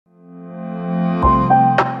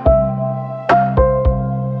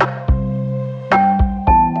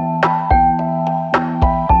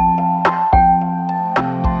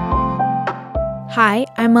Hi,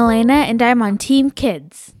 I'm Elena, and I'm on Team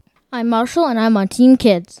Kids. I'm Marshall, and I'm on Team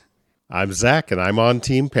Kids. I'm Zach, and I'm on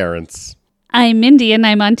Team Parents. I'm Mindy, and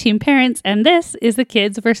I'm on Team Parents, and this is the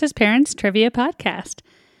Kids vs. Parents Trivia Podcast.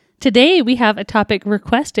 Today, we have a topic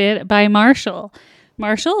requested by Marshall.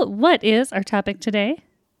 Marshall, what is our topic today?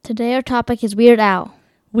 Today, our topic is Weird Al.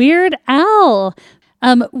 Weird Al.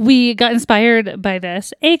 We got inspired by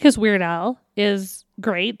this, A, because Weird Al is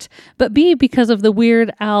great, but B, because of the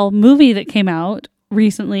Weird Al movie that came out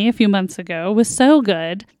recently, a few months ago, was so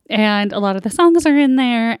good. And a lot of the songs are in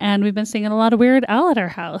there, and we've been singing a lot of Weird Al at our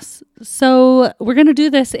house. So we're going to do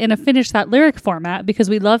this in a Finish That Lyric format because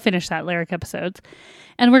we love Finish That Lyric episodes.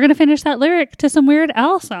 And we're going to finish that lyric to some Weird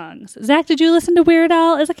Al songs. Zach, did you listen to Weird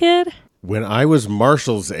Al as a kid? When I was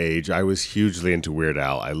Marshall's age, I was hugely into Weird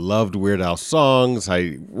Al. I loved Weird Al songs.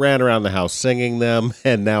 I ran around the house singing them,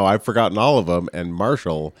 and now I've forgotten all of them, and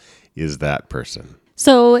Marshall is that person.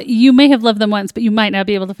 So you may have loved them once, but you might not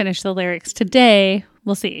be able to finish the lyrics today.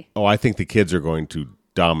 We'll see. Oh, I think the kids are going to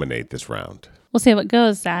dominate this round. We'll see how it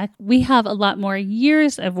goes, Zach. We have a lot more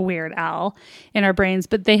years of Weird Al in our brains,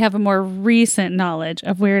 but they have a more recent knowledge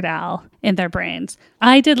of Weird Al in their brains.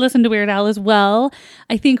 I did listen to Weird Al as well.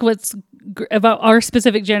 I think what's about our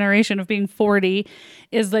specific generation of being 40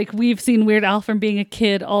 is like we've seen Weird Al from being a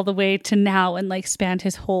kid all the way to now and like spanned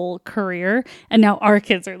his whole career. And now our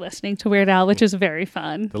kids are listening to Weird Al, which is very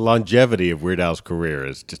fun. The longevity of Weird Al's career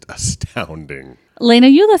is just astounding. Lena,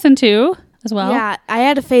 you listen to as well. Yeah, I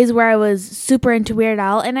had a phase where I was super into Weird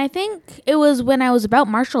Al, and I think it was when I was about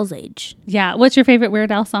Marshall's age. Yeah. What's your favorite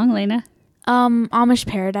Weird Al song, Lena? Amish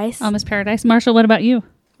Paradise. Amish Paradise. Marshall, what about you?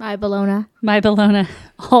 My Bologna. My Bologna.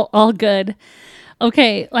 All good.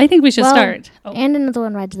 Okay, I think we should start. Oh. And Another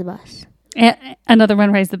One Rides the Bus. Another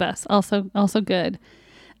One Rides the Bus. Also good.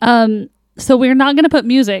 So we're not going to put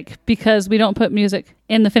music because we don't put music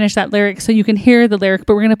in the Finish That Lyric so you can hear the lyric,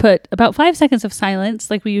 but we're going to put about 5 seconds of silence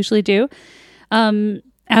like we usually do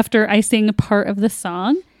after I sing a part of the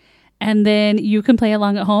song. And then you can play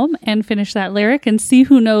along at home and finish that lyric and see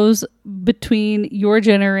who knows between your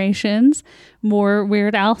generations more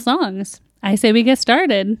Weird Al songs. I say we get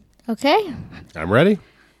started. Okay. I'm ready.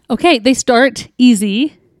 Okay, they start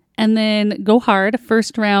easy and then go hard.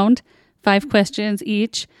 First round, 5 questions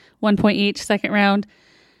each, 1 point each. Second round,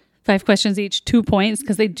 5 questions each, 2 points,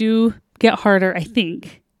 because they do get harder, I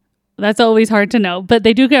think. That's always hard to know, but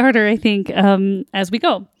they do get harder, I think, as we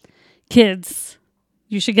go. Kids,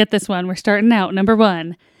 you should get this one. We're starting out. Number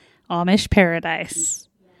 1, Amish Paradise.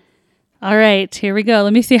 All right, here we go.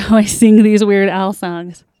 Let me see how I sing these Weird Al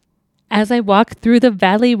songs. As I walk through the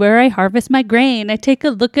valley where I harvest my grain, I take a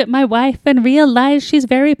look at my wife and realize she's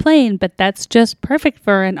very plain, but that's just perfect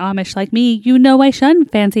for an Amish like me. You know I shun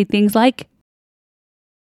fancy things like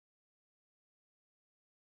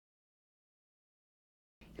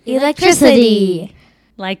electricity.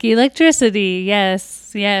 Like electricity.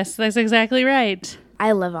 Yes, that's exactly right.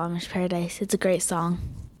 I love Amish Paradise. It's a great song.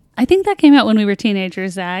 I think that came out when we were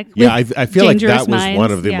teenagers, Zach. Yeah, I feel like that was Minds.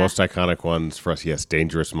 one of the Yeah. most iconic ones for us. Yes,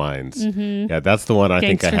 Dangerous Minds. Mm-hmm. Yeah, that's the one I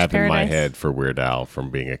think I Gangster's have in my Paradise. head for Weird Al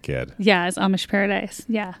from being a kid. Yeah, it's Amish Paradise.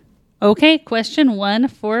 Yeah. Okay, question 1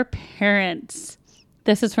 for parents.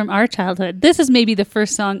 This is from our childhood. This is maybe the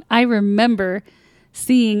first song I remember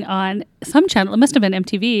seeing on some channel. It must have been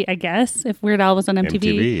MTV, I guess, if Weird Al was on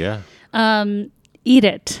MTV. Yeah. Eat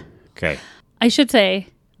It. Okay. I should say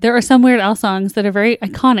there are some Weird Al songs that are very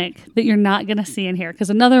iconic that you're not going to see in here. Because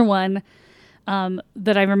another one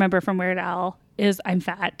that I remember from Weird Al is I'm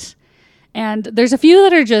Fat. And there's a few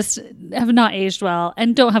that are just have not aged well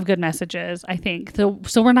and don't have good messages, I think. So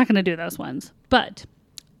we're not going to do those ones. But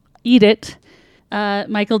Eat It,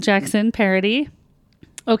 Michael Jackson parody.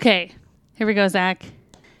 Okay, here we go, Zach.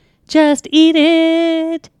 Just eat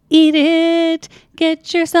it,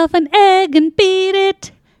 get yourself an egg and beat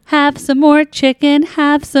it. Have some more chicken,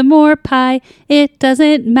 have some more pie. It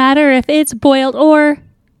doesn't matter if it's boiled or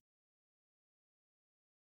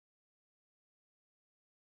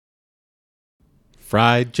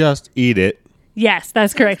Fried, just eat it. yes,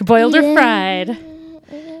 that's correct. Boiled or fried.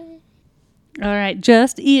 All right,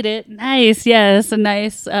 just eat it. Nice, yes, a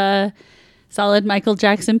nice solid Michael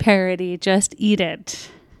Jackson parody. Just eat it.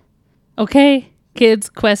 Okay, kids,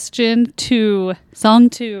 question 2. Song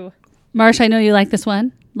 2. Marsh, I know you like this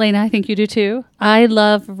one. Lena, I think you do too. I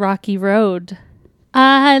love Rocky Road.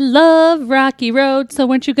 I love Rocky Road, so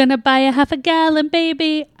weren't you gonna buy a half a gallon,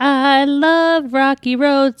 baby? I love Rocky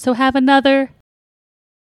Road, so have another.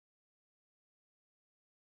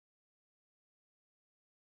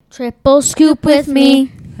 Triple scoop with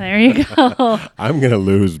me. There you go. I'm going to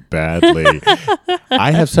lose badly.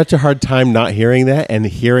 I have such a hard time not hearing that and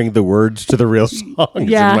hearing the words to the real songs in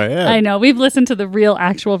my head. I know. We've listened to the real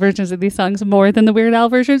actual versions of these songs more than the Weird Al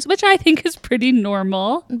versions, which I think is pretty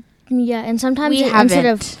normal. Yeah, and sometimes We instead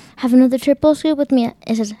of haven't. have another triple scoop with me,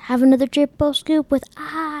 it says have another triple scoop with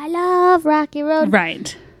I Love Rocky Road.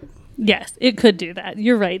 Right. Yes, it could do that.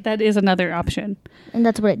 You're right. That is another option. And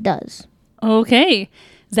that's what it does. Okay.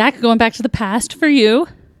 Zach, going back to the past for you.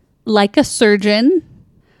 Like a Surgeon.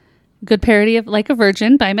 Good parody of Like a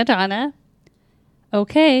Virgin by Madonna.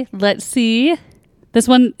 Okay, let's see. This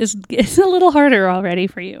one is a little harder already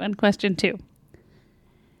for you on question 2.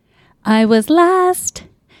 I was last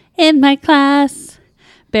in my class,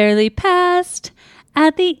 barely passed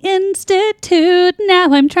at the institute.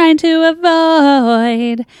 Now I'm trying to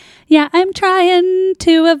avoid. Yeah, I'm trying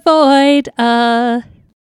to avoid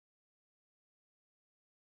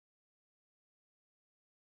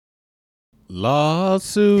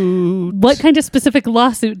Lawsuit. What kind of specific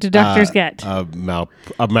lawsuit do doctors get? A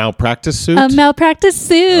malpractice suit? A malpractice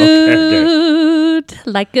suit. Okay,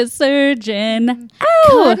 Like a surgeon.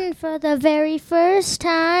 Ow! Cutting for the very first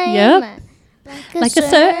time. Yep. Like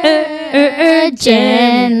a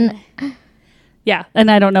surgeon. Yeah, and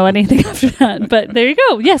I don't know anything after that. But there you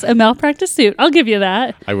go. Yes, a malpractice suit. I'll give you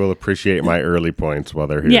that. I will appreciate my early points while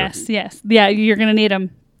they're here. Yes. Yeah, you're going to need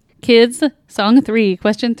them. Kids, song 3,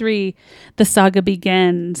 question 3. The saga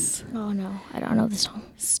begins. Oh no, I don't know this song.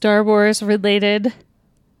 Star Wars related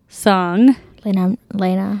song. Lena.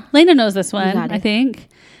 Lena knows this one, got it. I think.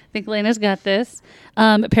 I think Lena's got this.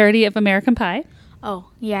 Parody of American Pie.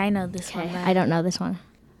 Oh, yeah, I know this one. I don't know this one.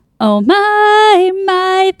 Oh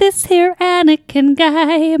my, this here Anakin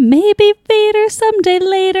guy. Maybe Vader someday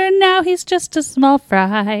later, now he's just a small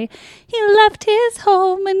fry. He left his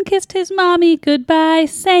home and kissed his mommy goodbye,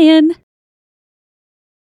 saying,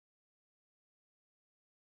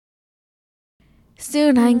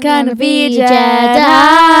 Soon I'm gonna be a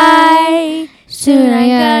Jedi. Soon I'm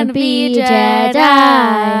gonna be a Jedi.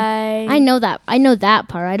 I know that. I know that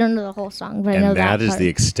part. I don't know the whole song, but I know And that that is part. the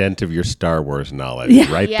extent of your Star Wars knowledge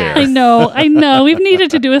right Yeah. there. I know. We've needed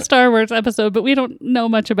to do a Star Wars episode, but we don't know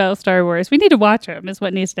much about Star Wars. We need to watch them is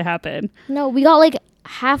what needs to happen. No, we got like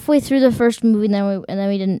halfway through the first movie, and then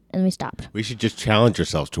we didn't, and we stopped. We should just challenge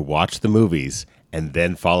ourselves to watch the movies and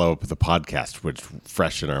then follow up with the podcast, which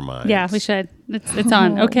fresh in our minds. Yeah, we should. It's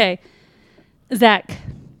on. Okay. Zach.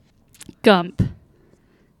 Gump.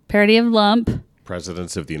 Parody of Lump.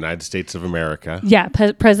 Presidents of the United States of America. Yeah,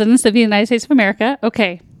 presidents of the United States of America.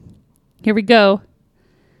 Okay, here we go.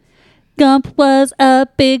 Gump was a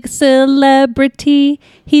big celebrity.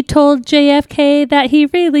 He told JFK that he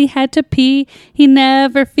really had to pee. He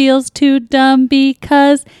never feels too dumb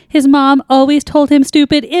because his mom always told him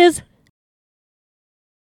stupid is...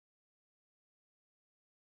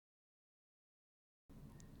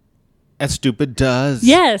 As stupid does.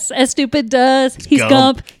 Yes, as stupid does. He's Gump.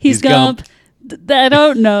 Gump. He's He's Gump. Gump. I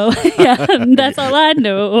don't know. Yeah, that's all I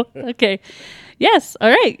know. Okay. Yes. All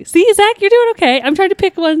right. See, Zach, you're doing okay. I'm trying to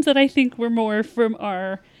pick ones that I think were more from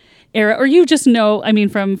our era, or you just know. I mean,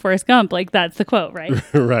 from Forrest Gump. Like that's the quote, right?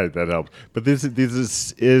 Right, that helps. But this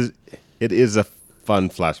is a fun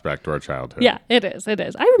flashback to our childhood. Yeah, it is. It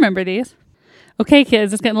is. I remember these. Okay,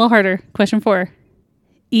 kids, it's getting a little harder. Question 4.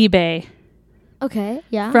 eBay. Okay,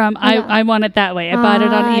 yeah. From I Want It That Way. I bought it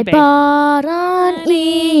on I eBay. bought on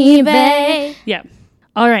eBay. Yeah.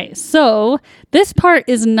 All right. So this part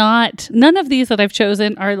is not, none of these that I've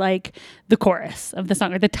chosen are like the chorus of the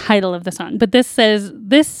song or the title of the song. But this says,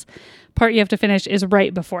 this part you have to finish is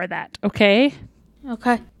right before that. Okay.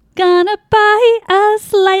 Okay. Gonna buy a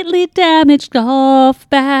slightly damaged golf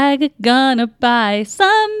bag. Gonna buy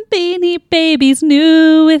some Beanie Babies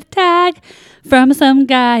new with tag from some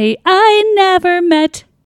guy I never met.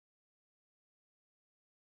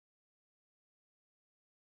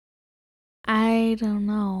 I don't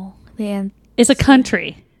know. It's a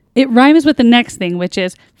country. It rhymes with the next thing, which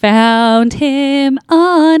is found him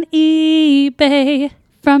on eBay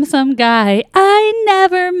from some guy I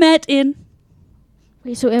never met in.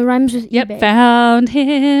 Wait, so it rhymes with Yep, eBay. found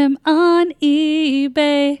him on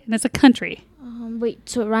eBay. And it's a country. Wait,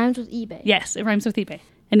 so it rhymes with eBay. Yes, it rhymes with eBay.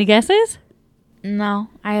 Any guesses? No,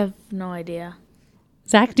 I have no idea.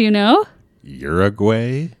 Zach, do you know?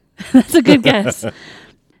 Uruguay. That's a good guess.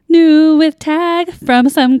 New with tag from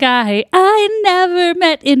some guy I never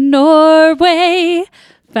met in Norway.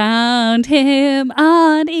 Found him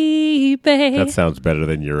on eBay. That sounds better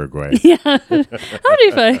than Uruguay. Yeah, that'd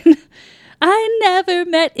be fun. I never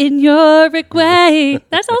met in Uruguay.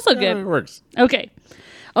 That's also It good. works. Okay.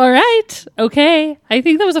 All right. Okay. I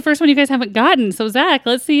think that was the first one you guys haven't gotten. So, Zach,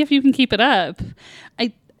 let's see if you can keep it up.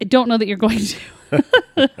 I don't know that you're going to.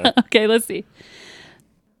 Okay, let's see.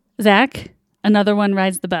 Zach, Another One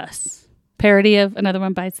Rides the Bus. Parody of Another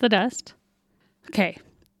One Bites the Dust. Okay.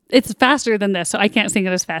 It's faster than this, so I can't sing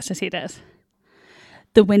it as fast as he does.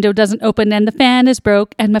 The window doesn't open and the fan is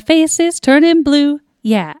broke and my face is turning blue.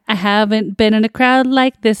 Yeah, I haven't been in a crowd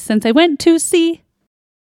like this since I went to see.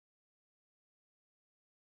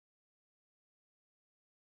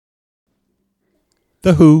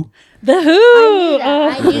 The Who. The Who.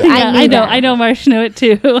 I know. Marsh knew it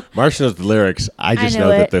too. Marsh knows the lyrics. I just know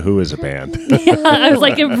that The Who is a band. Yeah, I was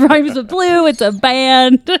like, it rhymes with blue. It's a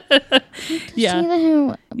band.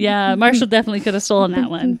 Yeah. Yeah, Marshall definitely could have stolen that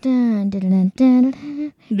one.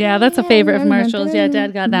 Yeah, that's a favorite of Marshall's. Yeah,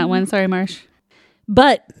 Dad got that one. Sorry, Marsh.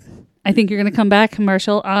 But I think you're going to come back,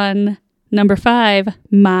 Marshall, on number 5,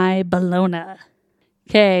 My Bologna.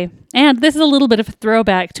 Okay. And this is a little bit of a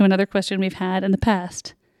throwback to another question we've had in the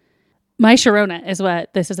past. My Sharona is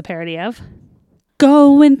what this is a parody of.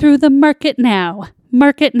 Going through the market now.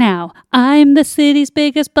 I'm the city's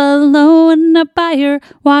biggest bologna buyer.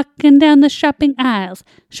 Walking down the shopping aisles.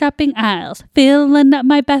 Filling up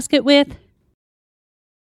my basket with...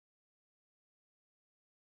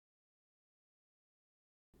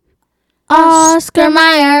 Oscar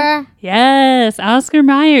Mayer. Yes, Oscar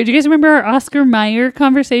Mayer. Do you guys remember our Oscar Mayer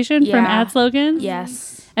conversation from ad slogans?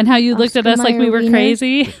 Yes. And how you looked at us like we were Wiener.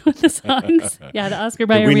 crazy with the songs? Yeah, the Oscar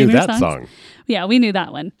Mayer We knew Wiener that songs. song. Yeah, we knew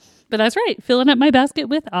that one. But that's right. Filling up my basket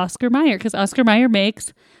with Oscar Mayer because Oscar Mayer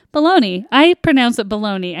makes bologna. I pronounce it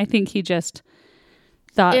bologna. I think he just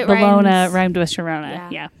thought It bologna rhymes. rhymed with Sharona.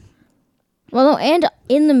 Yeah. Well, no, and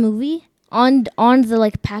in the movie, on the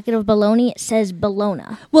like packet of bologna, it says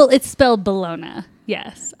bologna. Well, it's spelled bologna.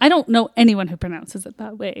 Yes. I don't know anyone who pronounces it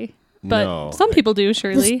that way. But No. some people do,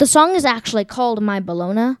 surely. The song is actually called My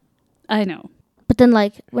Bologna, I know. but then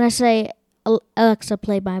like when I say Alexa,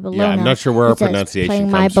 play My Bologna. Yeah, I'm not sure where our it says, pronunciation playing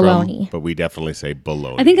comes My from, Bologna. but we definitely say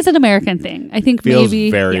bologna. I think it's an American thing. I think Feels maybe...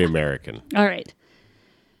 very yeah. American. All right.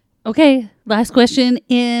 Okay, last question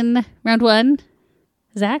in round 1.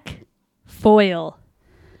 Zach, foil.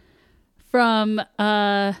 From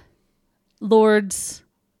Lord's...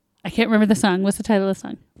 I can't remember the song. What's the title of the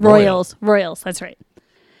song? Royals. Royals, that's right.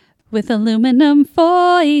 With aluminum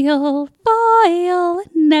foil,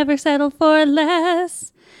 never settle for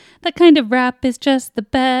less. That kind of wrap is just the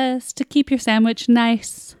best to keep your sandwich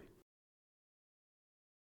nice.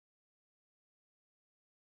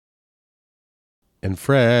 And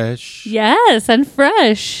fresh. Yes, and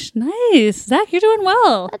fresh. Nice. Zach, you're doing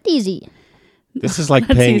well. That's easy. This is like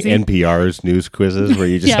That's paying easy. NPR's news quizzes where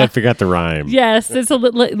you just Yeah. have to figure out the rhyme. Yes, it's a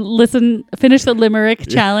finish the limerick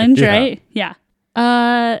challenge, Yeah. right? Yeah.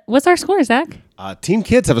 What's our score, Zach? Team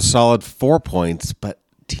kids have a solid 4 points, but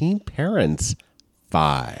team parents,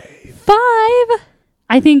 5. 5.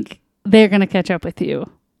 I think they're going to catch up with you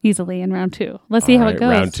easily in round 2. Let's see All how right, it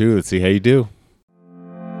goes. Round 2. Let's see how you do.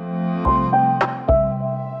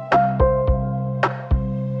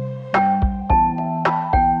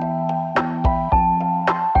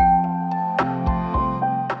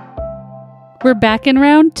 We're back in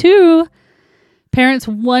round 2. Parents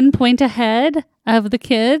 1 point ahead of the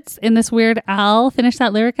kids in this Weird Al Finish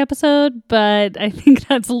That Lyric episode, but I think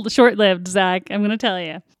that's short-lived, Zach. I'm going to tell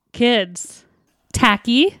you. Kids,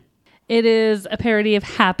 Tacky. It is a parody of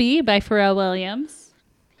Happy by Pharrell Williams.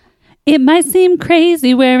 It might seem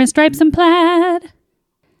crazy wearing stripes and plaid.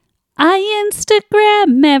 I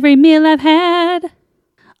Instagram every meal I've had.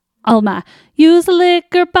 All my used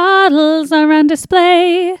liquor bottles are on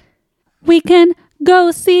display. We can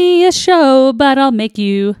go see a show, but I'll make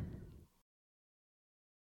you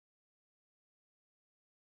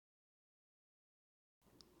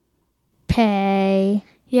Pay.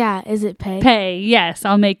 Yeah, is it pay? pay. Yes,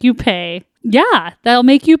 I'll make you pay. Yeah, that'll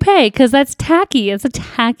make you pay because that's tacky. It's a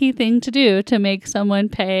tacky thing to do to make someone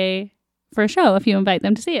pay for a show if you invite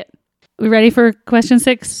them to see it. We ready for question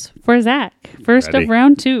 6 for Zach? First Ready. of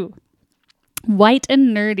round 2. White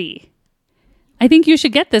and nerdy. I think you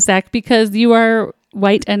should get this, Zach, because you are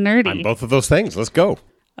white and nerdy. I'm both of those things. Let's go.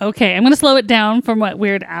 Okay, I'm going to slow it down from what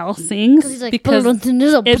Weird Al sings He's like, because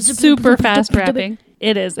it's super fast rapping.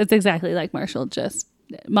 It is. It's exactly like Marshall just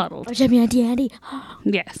modeled.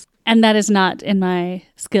 Yes. And that is not in my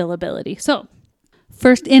skill ability. So,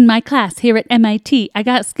 first in my class here at MIT, I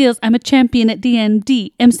got skills. I'm a champion at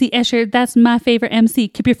D&D. MC Escher, that's my favorite MC.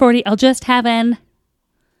 Keep your 40. I'll just have an...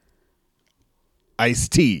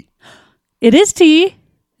 Iced tea. It is tea.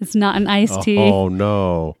 It's not an iced tea. Oh,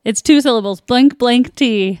 no. It's 2 syllables. Blank, blank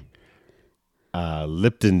tea.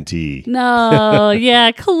 Lipton tea. No,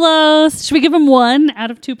 yeah, close. Should we give him 1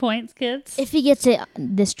 out of 2 points, kids? If he gets it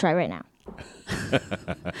this try right now.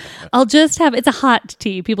 I'll just have, it's a hot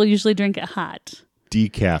tea. People usually drink it hot.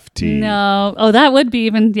 Decaf tea. No. Oh, that would be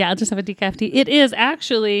even, yeah, I'll just have a decaf tea. It is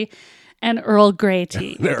actually an Earl Grey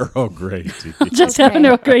tea. An Earl Grey tea. Just have an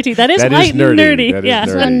Earl Grey tea. That is That is white and nerdy. nerdy. That is Yeah.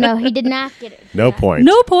 nerdy. No, he did not get it. No point.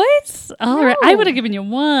 No points? All right. I No. would have given you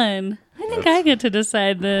 1. I think I get to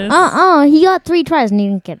decide this. He got 3 tries and he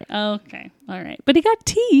didn't get it. Okay. All right. But he got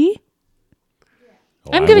tea.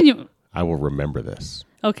 Oh, I'm giving you. I will remember this.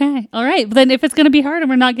 Okay. All right. Then if it's going to be hard and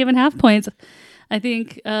we're not giving half points, I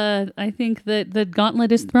think that the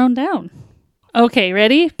gauntlet is thrown down. Okay,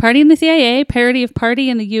 ready? Party in the CIA, parody of Party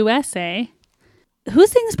in the USA. Who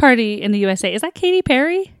sings Party in the USA? Is that Katy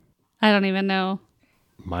Perry? I don't even know.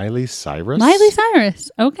 Miley Cyrus? Miley Cyrus.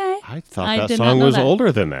 Okay. I thought I that did not song know was that.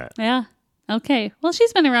 older than that. Yeah. Okay. Well,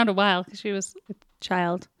 she's been around a while because she was a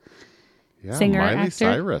child. Yeah, Singer, Miley actor.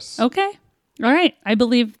 Cyrus. Okay. All right. I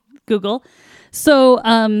believe Google. So,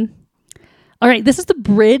 all right. This is the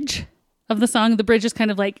bridge of the song. The bridge is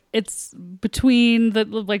kind of like, it's between the,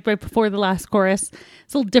 like right before the last chorus.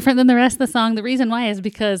 It's a little different than the rest of the song. The reason why is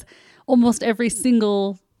because almost every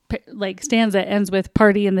single like stanza ends with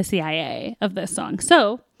Party in the CIA of this song.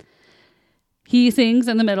 So he sings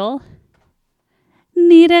in the middle,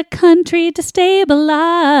 need a country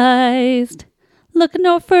destabilized. Look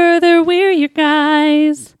no further, we're your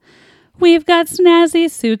guys. We've got snazzy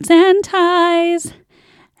suits and ties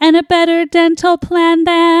and a better dental plan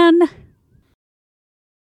than...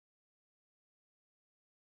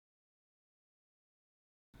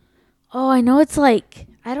 Oh, I know it's like,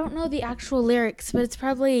 I don't know the actual lyrics, but it's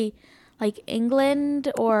probably like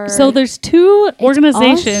England or... So there's 2 It's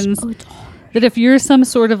organizations us? Oh, it's that if you're some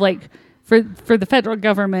sort of like, for the federal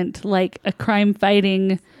government, like a crime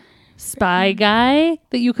fighting spy guy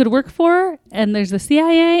that you could work for, and there's the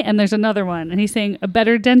CIA and there's another one, and he's saying a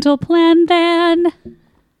better dental plan than...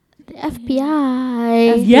 The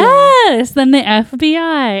FBI. Yes, than the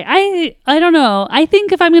FBI. I don't know. I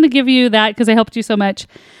think if I'm going to give you that because I helped you so much,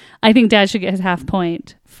 I think Dad should get his half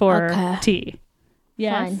point for Okay. T.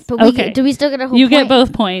 Yes. Fine. But Okay. do we still get a whole You point? get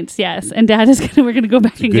both points, yes. And Dad is gonna. We're gonna go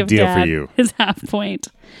back and good give deal Dad for you. his half point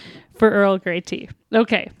for Earl Grey tea.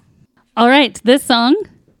 Okay. All right. This song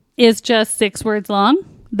is just 6 words long.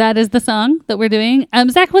 That is the song that we're doing.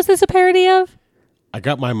 Zach, was this a parody of? I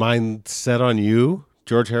got my mind set on you,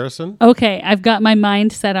 George Harrison. Okay, I've got my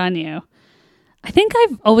mind set on you. I think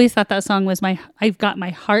I've always thought that song was I've got my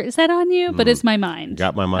heart set on you, but it's my mind.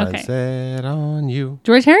 Got my mind Okay. set on you.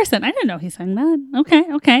 George Harrison. I didn't know he sang that.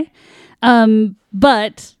 Okay.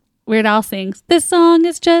 But Weird Al sings, this song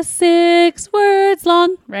is just 6 words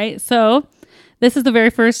long, right? So this is the very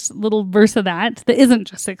first little verse of that isn't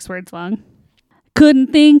just 6 words long.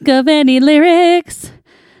 Couldn't think of any lyrics.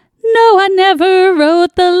 No, I never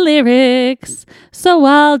wrote the lyrics. So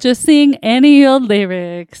I'll just sing any old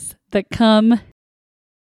lyrics that come.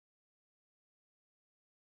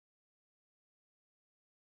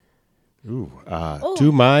 Ooh,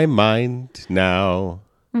 to my mind now.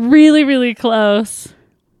 Really, really close.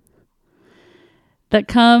 That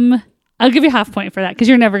come. I'll give you half point for that because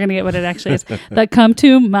you're never going to get what it actually is. That come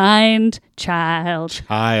to mind, child.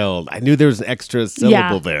 Child. I knew there was an extra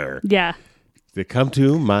syllable there. Yeah. They come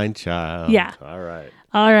to mind, child. Yeah. All right.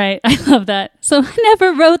 All right. I love that. So I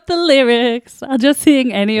never wrote the lyrics. I'll just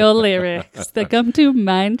sing any old lyrics that come to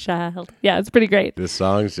mind, child. Yeah, it's pretty great. This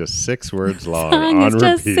song's just 6 words long Song on is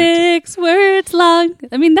just repeat. 6 words long.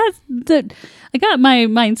 I mean, I got my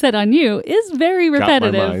mindset on you is very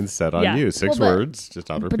repetitive. Got my mind set on Yeah. you. 6 Well, but- words,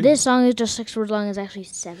 just on repeat. But this song is just 6 words long. It's actually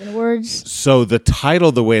 7 words. So the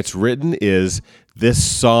title, the way it's written, is "This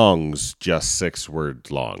song's just 6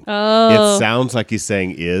 words long." Oh. It sounds like he's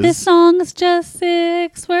saying "is," This song's just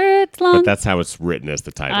 6 words long. but that's how it's written as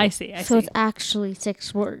the title. I see. So it's actually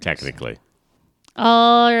 6 words. Technically.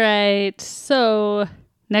 All right. So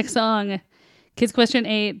next song, Kids Question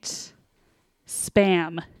 8,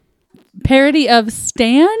 Spam. Parody of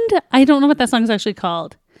Stand. I don't know what that song's actually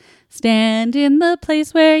called. Stand in the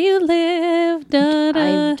place where you live. Da,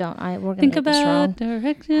 da. We're Think gonna get this wrong. about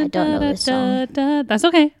direction. I don't know da, this da, song. da. That's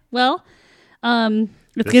okay. Well, it's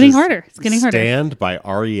This getting is harder. It's getting harder. Stand by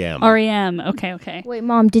REM. REM. Okay. Wait,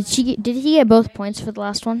 Mom, did he get both points for the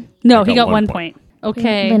last one? No, I he got got 1 1 point. point.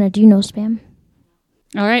 Okay. Lena, do you know Spam?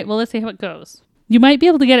 All right. Well, let's see how it goes. You might be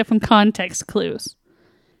able to get it from context clues.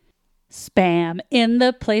 Spam in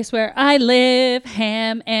the place where I live,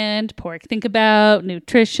 ham and pork. Think about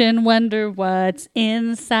nutrition, wonder what's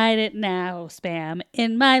inside it now. Spam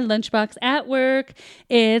in my lunchbox at work.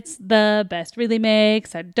 It's the best, really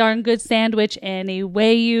makes a darn good sandwich any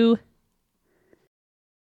way you...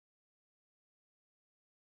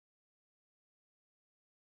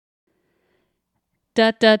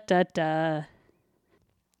 Da da da da.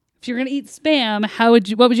 If you're gonna eat Spam,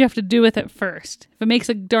 what would you have to do with it first? If it makes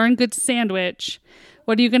a darn good sandwich,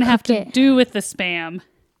 what are you gonna have to do with the Spam?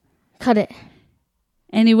 Cut it.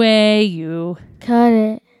 Anyway, you Cut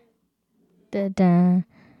it. Da-da.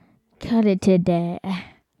 Cut it today.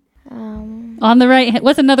 on the right hand.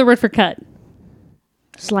 What's another word for cut?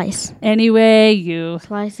 Slice. Anyway, you.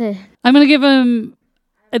 Slice it. I'm gonna give him.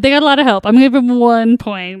 They got a lot of help. I'm gonna give him 1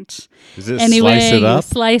 point. Is it Anyway, slice it up? you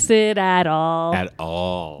slice it at all. At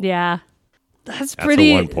all. Yeah. That's That's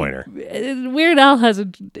pretty. a 1-pointer. Weird Al has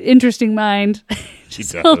an interesting mind. He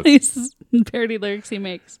All does. these parody lyrics he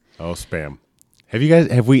makes. Oh, Spam.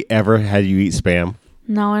 Have we ever had you eat Spam?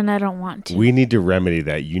 No, and I don't want to. We need to remedy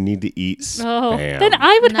that. You need to eat Spam. Oh, then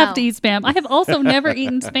I would have No. to eat Spam. I have also never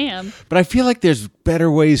eaten Spam. But I feel like there's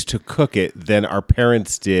better ways to cook it than our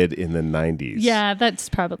parents did in the 90s. Yeah, that's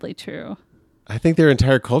probably true. I think there are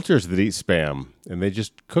entire cultures that eat Spam, and they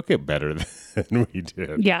just cook it better than we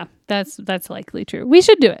did. Yeah, that's likely true. We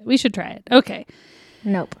should do it. We should try it. Okay.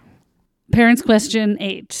 Nope. Parents question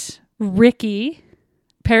 8. Ricky,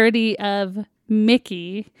 parody of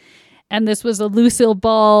Mickey. And this was a Lucille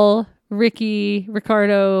Ball,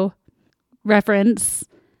 Ricardo reference.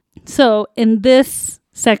 So in this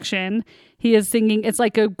section, he is singing. It's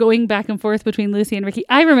like a going back and forth between Lucy and Ricky.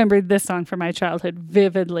 I remembered this song from my childhood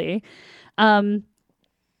vividly. So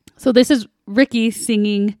this is Ricky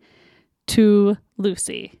singing to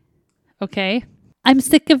Lucy. Okay. I'm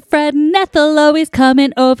sick of Fred and Ethel always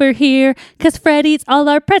coming over here, 'cause Fred eats all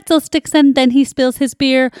our pretzel sticks and then he spills his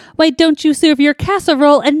beer. Why don't you serve your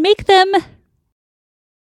casserole and make them...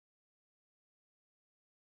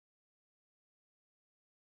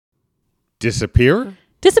 Disappear?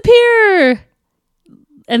 disappear?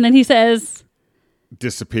 And then he says,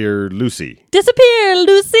 Disappear Lucy. disappear,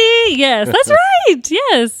 Lucy. Yes, that's right.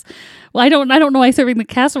 Yes. Well, I don't know why serving the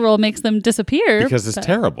casserole makes them disappear. Because it's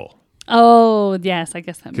terrible. Oh, yes, I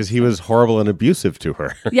guess that makes Because he was horrible and abusive to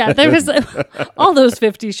her. Yeah, there was all those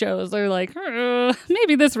 50 shows are like,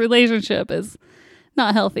 maybe this relationship is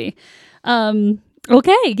not healthy.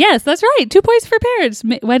 Okay, yes, that's right. 2 points for parents.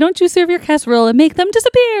 Why don't you serve your casserole and make them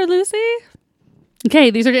disappear, Lucy? Okay,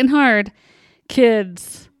 these are getting hard.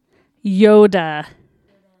 Kids, Yoda,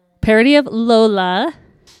 parody of Lola.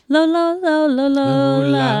 Lola.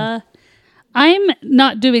 I'm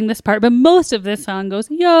not doing this part, but most of this song goes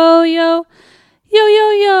yo yo yo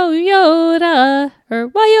yo yo Yoda or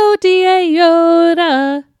Y-O-D-A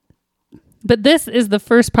Yoda. But this is the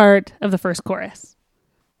first part of the first chorus.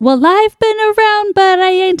 Well, I've been around, but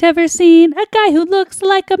I ain't ever seen a guy who looks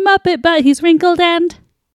like a Muppet, but he's wrinkled and...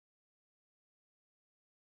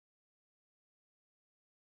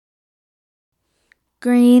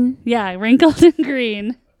 Green. Yeah, wrinkled and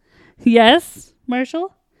green. Yes,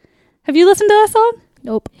 Marshall? Have you listened to that song?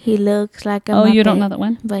 Nope. He looks like a Oh, you Muppet, don't know that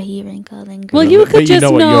one? but he wrinkled and Well, green. you could But just you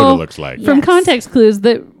know what Yoda looks like. from Yes. context clues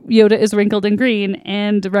that Yoda is wrinkled and green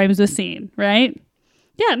and rhymes with scene, right?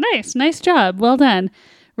 Yeah, nice job, well done.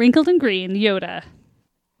 Wrinkled and green, Yoda.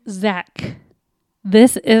 Zach,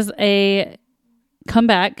 this is a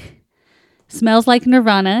comeback. Smells Like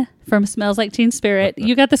Nirvana from Smells Like Teen Spirit.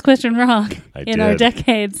 You got this question wrong I in our did.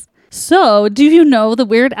 decades. So, do you know the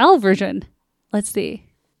Weird Al version? Let's see.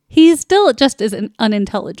 He's still just as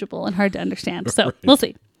unintelligible and hard to understand. So, Right. we'll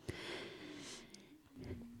see.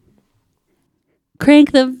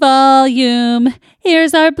 Crank the volume,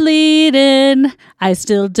 ears are bleeding. I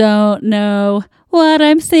still don't know what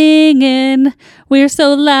I'm singing. We're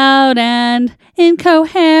so loud and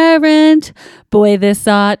incoherent. Boy, this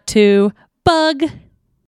ought to bug.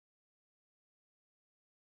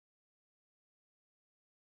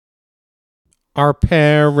 Our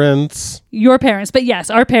parents. Your parents, but yes,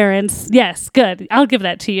 our parents. Yes, good. I'll give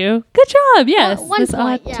that to you. Good job. Yes, One this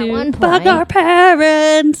point. ought Yeah, to 1 bug point. our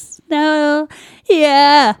parents. No,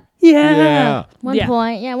 yeah. Yeah. 1 Yeah.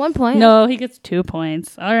 point. Yeah, 1 point. No, he gets 2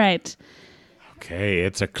 points. All right. Okay,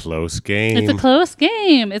 it's a close game. It's a close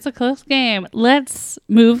game. It's a close game. Let's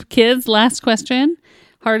move, kids. Last question.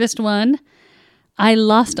 Hardest one. I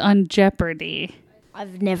lost on Jeopardy.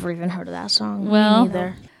 I've never even heard of that song. Well,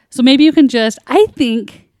 Neither. so maybe you can just, I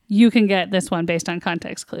think you can get this one based on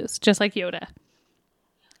context clues, just like Yoda.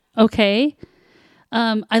 Okay.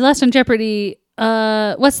 I lost on Jeopardy.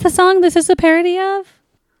 What's the song this is a parody of?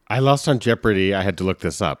 I Lost on Jeopardy, I had to look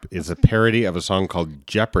this up, is a parody of a song called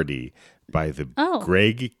Jeopardy by the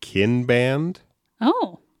Greg Kinn Band.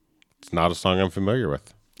 Oh. It's not a song I'm familiar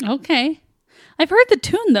with. Okay. I've heard the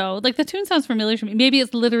tune, though. Like, the tune sounds familiar to me. Maybe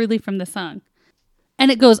it's literally from the song.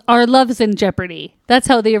 And it goes, Our Love's in Jeopardy. That's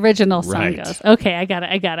how the original song goes. Okay, I got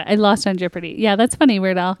it. I Lost on Jeopardy. Yeah, that's funny,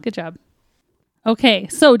 Weird Al. Good job. Okay,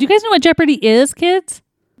 so do you guys know what Jeopardy is, kids?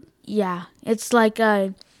 Yeah, it's like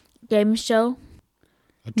a game show.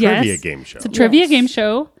 A trivia game show. It's a trivia game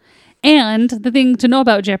show. And the thing to know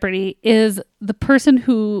about Jeopardy is the person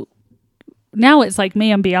who, now it's like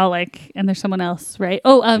Mayim Bialik and there's someone else, right?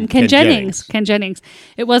 Oh, Ken Jennings. Ken Jennings.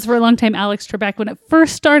 It was for a long time Alex Trebek. When it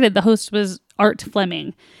first started, the host was Art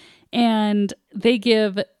Fleming. And they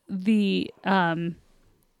give the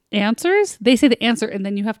answers. They say the answer, and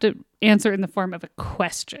then you have to answer in the form of a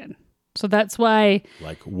question. So that's why...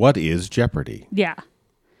 Like, what is Jeopardy? Yeah.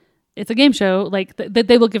 It's a game show, like, that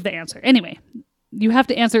they will give the answer. Anyway, you have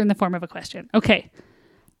to answer in the form of a question. Okay.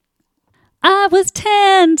 I was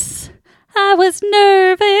tense. I was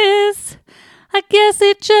nervous. I guess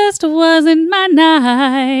it just wasn't my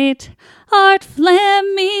night. Art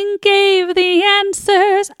Fleming gave the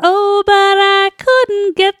answers. Oh, but I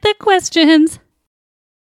couldn't get the questions.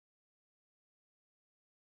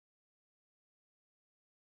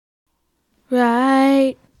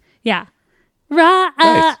 Right. Yeah. Right.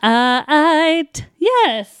 Nice.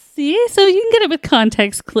 Yes. See? So you can get it with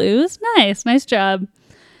context clues. Nice job.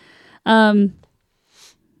 I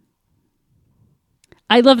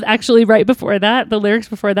love actually right before that. The lyrics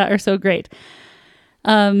before that are so great.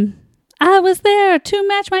 I was there to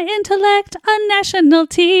match my intellect on national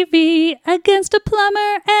TV against a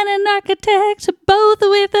plumber and an architect, both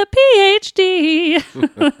with a PhD.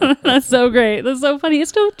 That's so great. That's so funny.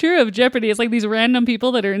 It's so true of Jeopardy. It's like these random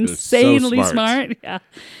people that are insanely so smart. Yeah.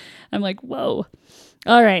 I'm like, whoa.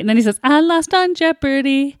 All right. And then he says, I lost on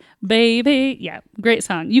Jeopardy, baby. Yeah. Great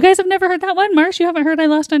song. You guys have never heard that one? Marsh, you haven't heard I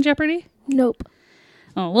Lost on Jeopardy? Nope.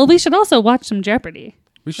 Oh, well, we should also watch some Jeopardy.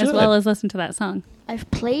 We should. As well as listen to that song. I've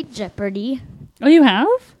played Jeopardy Oh, you have?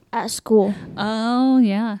 at school. Oh,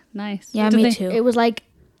 yeah. Nice. Yeah, Did me they- too. It was like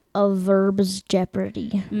a verbs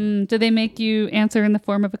Jeopardy. Did they make you answer in the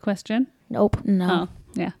form of a question? Nope. No. Oh,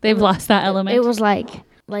 yeah. They've lost that element. It was like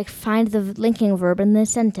find the linking verb in the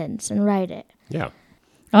sentence and write it. Yeah.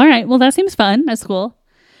 All right. Well, that seems fun. That's cool.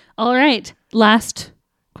 All right. Last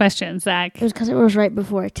question, Zach. It was because it was right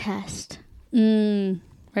before a test.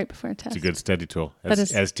 Right before a test. It's a good study tool. That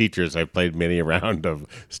is- As teachers, I've played many a round of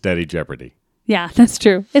Study Jeopardy. Yeah, that's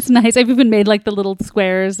true. It's nice. I've even made like the little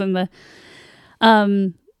squares and the...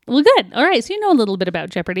 Well, good. All right. So you know a little bit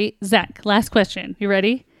about Jeopardy. Zach, last question. You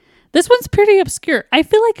ready? This one's pretty obscure. I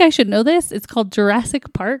feel like I should know this. It's called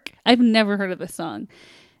Jurassic Park. I've never heard of this song.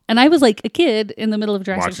 And I was like a kid in the middle of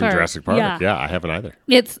Jurassic Watching Park. Jurassic Park? Yeah, I haven't either.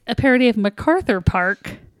 It's a parody of MacArthur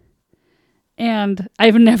Park. And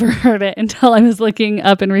I've never heard it until I was looking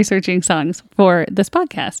up and researching songs for this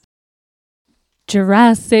podcast.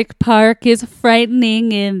 Jurassic Park is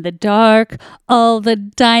frightening in the dark. All the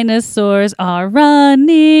dinosaurs are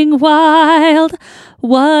running wild.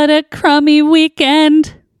 What a crummy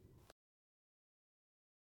weekend.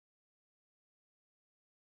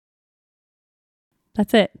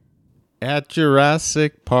 That's it. At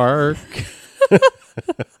Jurassic Park.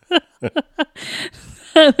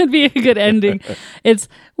 That would be a good ending. It's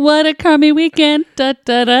what a crummy weekend. Da,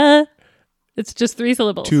 da, da. It's just 3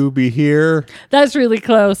 syllables. To be here. That's really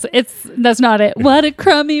close. That's not it. What a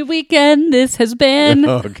crummy weekend this has been.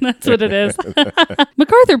 Okay. That's what it is.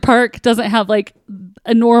 MacArthur Park doesn't have like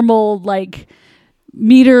a normal like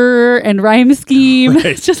meter and rhyme scheme. Right.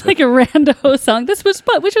 It's just like a rando song. Which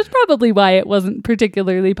was probably why it wasn't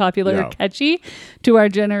particularly popular or catchy to our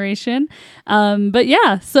generation. But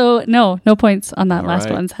yeah, so no points on that last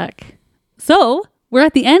right. one, Zach. So we're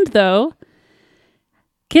at the end though.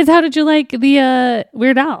 Kids, how did you like the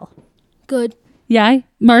Weird Al? Good. Yeah.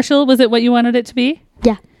 Marshall, was it what you wanted it to be?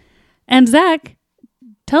 Yeah. And Zach,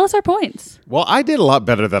 tell us our points. Well, I did a lot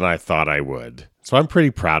better than I thought I would. So I'm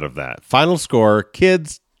pretty proud of that. Final score,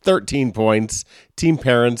 kids, 13 points. Team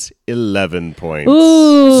parents, 11 points.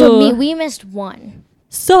 Ooh. So we missed one.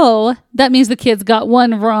 So that means the kids got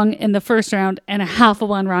 1 wrong in the first round and a half of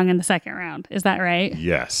 1 wrong in the second round. Is that right?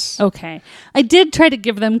 Yes. Okay. I did try to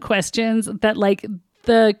give them questions that like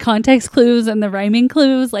the context clues and the rhyming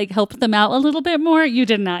clues like helped them out a little bit more. You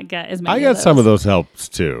did not get as many. I got some of those helps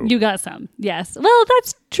too. You got some. Yes. Well,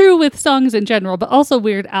 that's true with songs in general, but also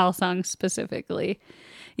Weird Al songs specifically.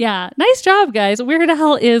 Yeah. Nice job, guys. Weird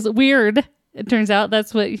Al is weird. It turns out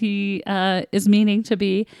that's what he is meaning to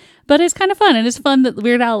be. But it's kind of fun, and it's fun that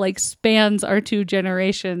Weird Al like spans our 2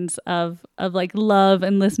 generations of like love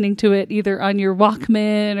and listening to it either on your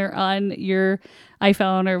Walkman or on your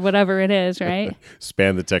iPhone or whatever it is, right?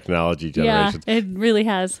 Span the technology generations. Yeah, it really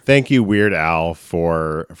has. Thank you, Weird Al,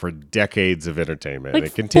 for decades of entertainment. Like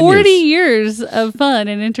It continues. 40 years of fun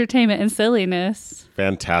and entertainment and silliness.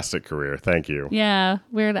 Fantastic career. Thank you. Yeah,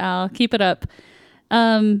 Weird Al. Keep it up.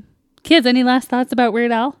 Kids, any last thoughts about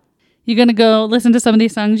Weird Al? You gonna go listen to some of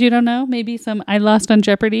these songs you don't know? Maybe some I Lost on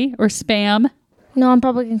Jeopardy or Spam? No, I'm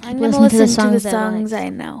probably going to keep I'm going to listening listen to the that I like. songs I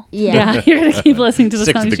know. Yeah. You're gonna keep listening to the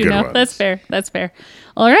Stick to songs the you good know. ones. That's fair. That's fair.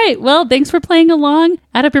 All right. Well, thanks for playing along.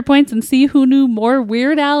 Add up your points and see who knew more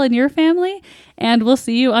Weird Al in your family. And we'll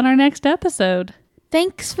see you on our next episode.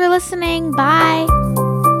 Thanks for listening. Bye.